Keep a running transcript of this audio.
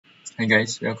Hi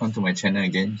guys, welcome to my channel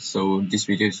again. So this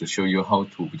video is to show you how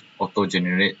to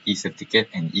auto-generate e-certificate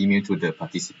and email to the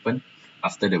participant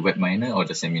after the webminar or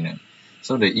the seminar.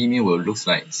 So the email will look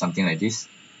like something like this,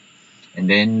 and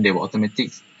then they will automatically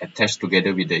attach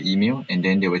together with the email, and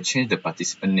then they will change the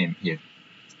participant name here.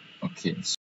 Okay,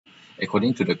 so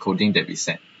according to the coding that we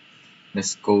set,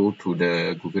 let's go to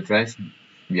the Google Drive.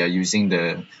 We are using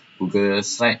the Google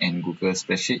Slide and Google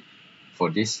Spreadsheet for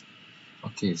this.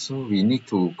 Okay, so we need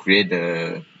to create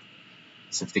the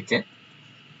certificate.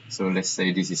 So let's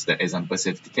say this is the example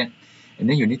certificate, and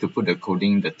then you need to put the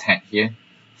coding, the tag here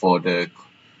for the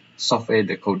software,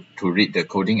 the code to read the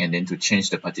coding and then to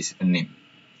change the participant name.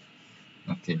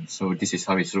 Okay, so this is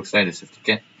how it looks like, the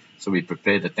certificate. So we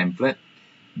prepare the template,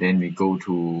 then we go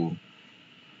to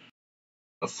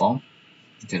a form.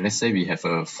 Okay, let's say we have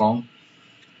a form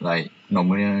like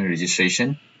normal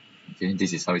registration. Okay,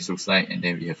 this is how it looks like, and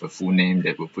then we have a full name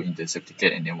that we'll put in the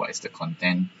certificate, and then what is the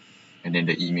content, and then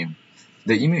the email.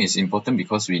 The email is important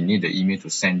because we need the email to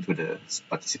send to the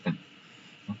participant.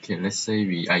 Okay, let's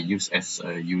say I use as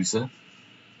a user.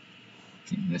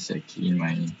 Okay, let's say I key in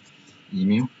my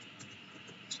email,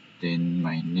 then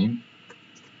my name,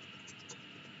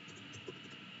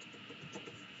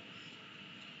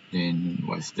 then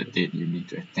what's the date you need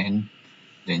to attend,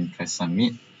 then press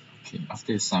submit. Okay,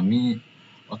 after you submit,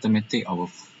 automatic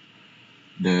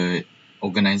the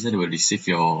organizer will receive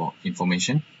your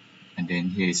information, and then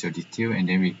here is your detail, and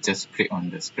then we just click on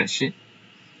the spreadsheet.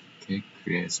 Okay,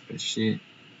 create a spreadsheet.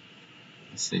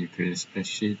 Let's say you create a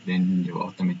spreadsheet, then you will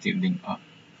automatically link up.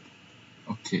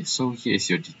 Okay, so here is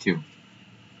your detail.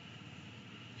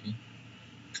 Okay,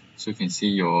 so you can see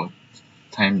your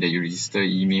time that you register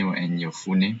email and your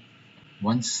full name.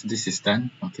 Once this is done,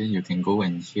 okay, you can go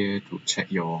and here to check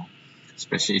your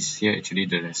spreadsheet is here actually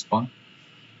the response.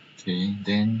 Okay,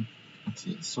 then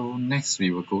okay, so next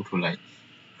we will go to like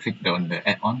click on the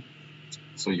add-on.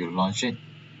 So you launch it.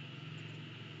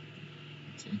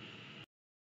 Okay,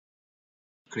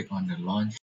 click on the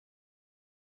launch.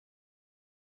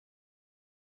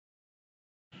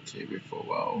 Okay, wait for a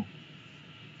while.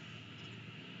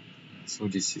 So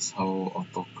this is how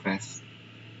AutoCraft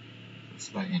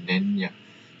looks like, and then yeah.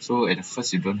 So at the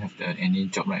first you don't have any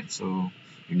job, right? So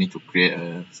you need to create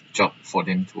a job for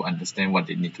them to understand what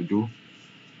they need to do.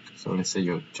 So let's say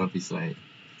your job is like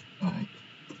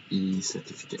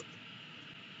e-certificate.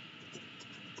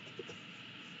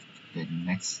 Then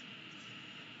next.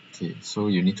 Okay, so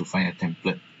you need to find a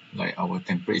template. Like our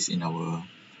template is in our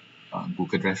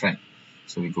Google Drive, right?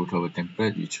 So we go to our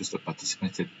template, we choose the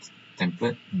participant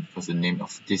template because the name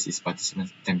of this is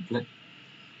participant template.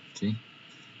 Okay,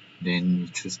 then we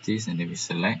choose this and then we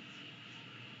select.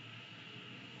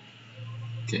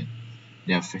 Okay,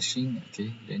 they are fetching. Okay,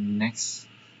 then next.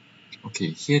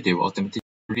 Okay, here they will automatically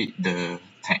read the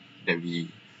tag that we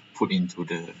put into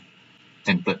the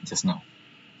template just now.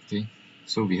 Okay,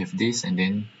 so we have this and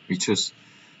then we choose.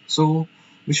 So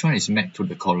which one is mapped to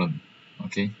the column?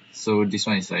 Okay, so this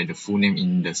one is like the full name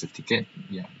in the certificate.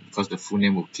 Yeah, because the full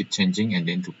name will keep changing and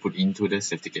then to put into the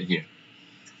certificate here.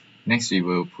 Next we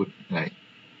will put like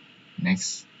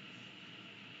next.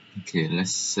 Okay,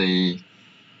 let's say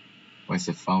what's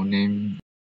the file name?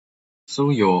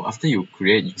 So after you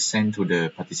create, you send to the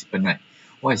participant, right?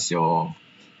 What is your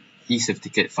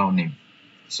e-certificate file name?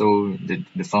 So the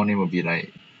file name will be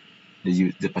like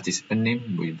the participant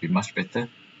name will be much better.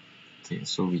 Okay,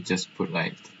 so we just put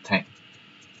like the tag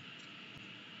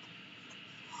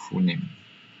full name.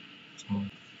 So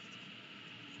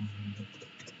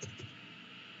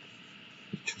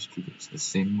we choose to use the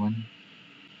same one.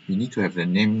 We need to have the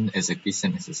name exactly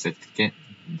same as the certificate.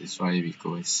 That's why we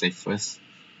go with save first.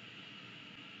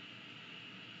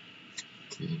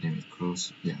 Okay, then we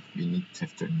close. Yeah, we need to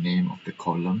have the name of the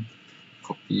column.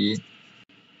 Copy it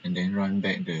and then run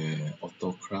back the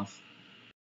AutoCraft.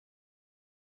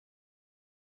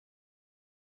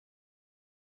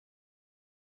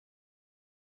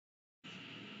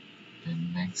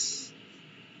 Then next.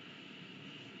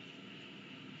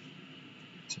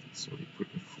 Okay, so we put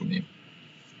the full name.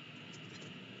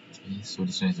 Okay, so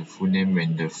this one is the full name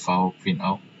when the file print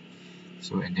out.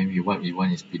 So and then what we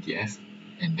want is PDF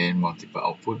and then multiple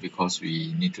output because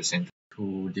we need to send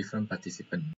to different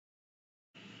participants.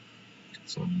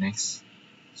 So next,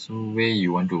 so where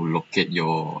you want to locate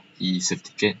your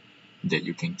e-certificate that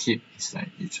you can keep is like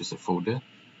you choose a folder.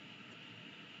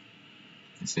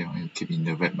 Let's say I want to keep in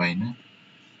the webminar.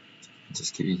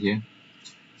 Just keep it here.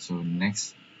 So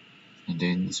next, and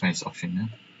then this one is optional.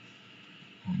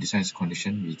 This one is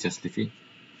condition. We just leave it.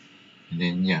 And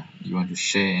then yeah, you want to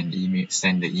share an email,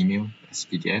 send the email as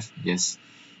PDF, yes,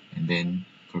 and then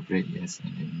Corporate, yes,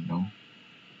 and then no.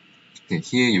 Okay,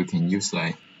 here you can use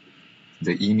like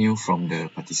the email from the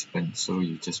participant. So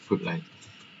you just put like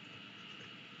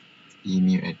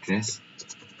email address,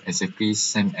 exactly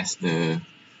same as the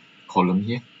column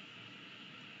here.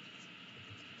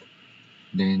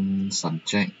 Then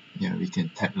subject, yeah, we can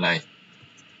type like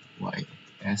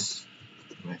YS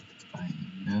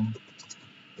webinar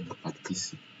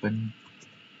participation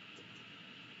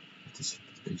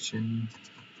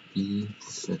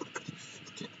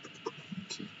e-certificate.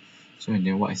 Okay, so and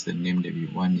then what is the name that we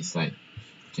want is like,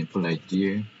 we can put like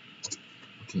dear.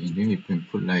 Okay, and then we can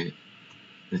put like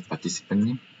the participant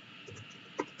name.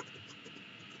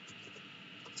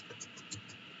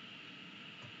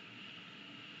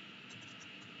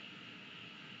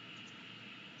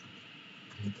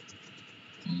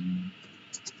 And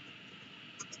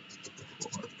for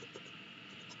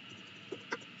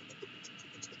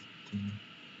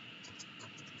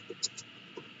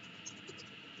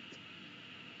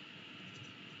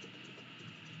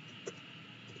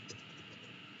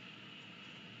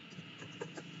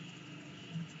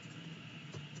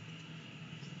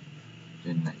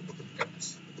then like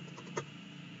regards.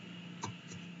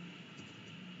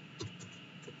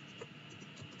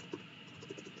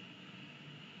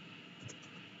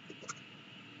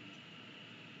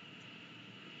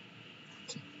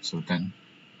 Okay, so done.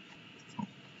 Oh,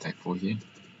 typo here.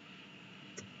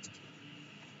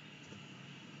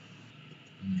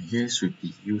 Here should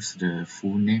be use the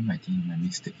full name. I think my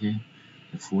mistake here.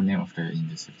 The full name of the in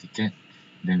the certificate.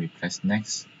 Then we press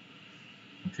next.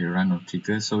 Okay, run or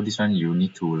trigger. So this one you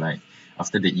need to like,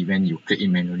 after the event you click it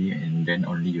manually and then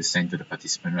only you send to the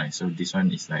participant, right? So this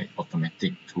one is like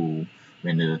automatic to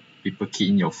when the people key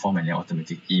in your form and then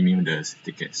automatic email the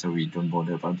certificate. So we don't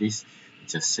bother about this.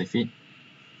 Just save it.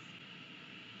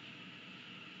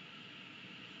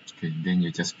 Okay, then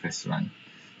you just press run.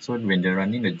 So when they're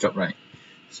running the job, right?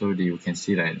 So you can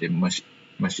see that they merge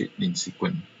it in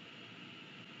sequence.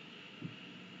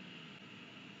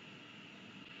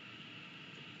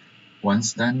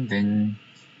 Once done, then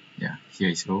yeah, here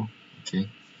is go. Okay,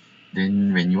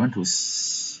 then when you want to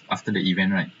after the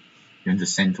event, right, you want to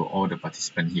send to all the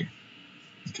participants here.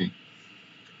 Okay,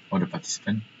 all the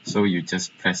participants. So you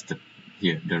just press the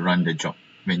here the run the job.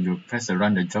 When you press the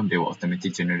run the job, they will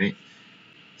automatically generate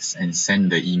and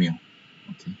send the email.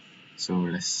 Okay, so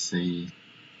let's say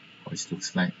how it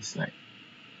looks like. It's like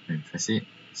when you press it.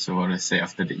 So let's say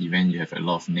after the event you have a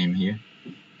lot of name here.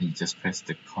 You just press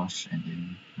the cosh and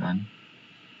then run.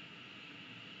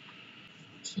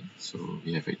 Okay, so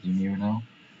we have an email now.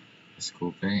 Let's go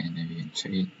back and then we can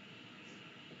check it.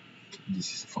 Okay,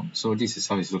 this is the form. So this is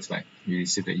how it looks like. You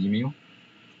receive the email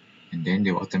and then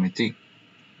they will automatically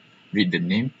read the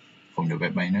name from the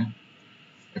webminer,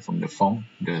 from the form,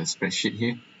 the spreadsheet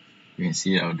here. You can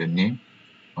see the name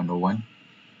 101,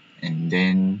 and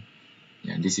then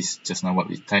yeah, this is just now what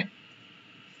we type,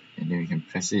 and then we can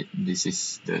press it. This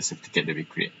is the certificate that we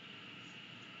create.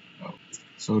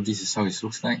 So this is how it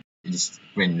looks like. It is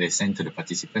when they send to the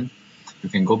participant. You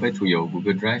can go back to your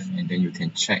Google Drive and then you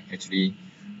can check actually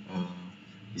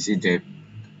is it there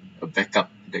a backup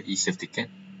the e-certificate.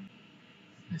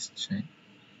 Let's check.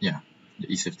 Yeah, the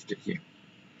e-certificate here.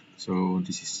 So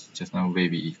this is just now where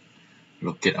we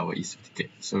locate our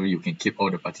e-certificate. So you can keep all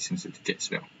the participant certificates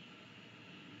as well.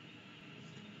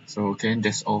 So okay,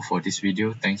 that's all for this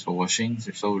video. Thanks for watching.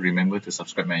 So remember to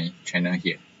subscribe my channel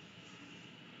here.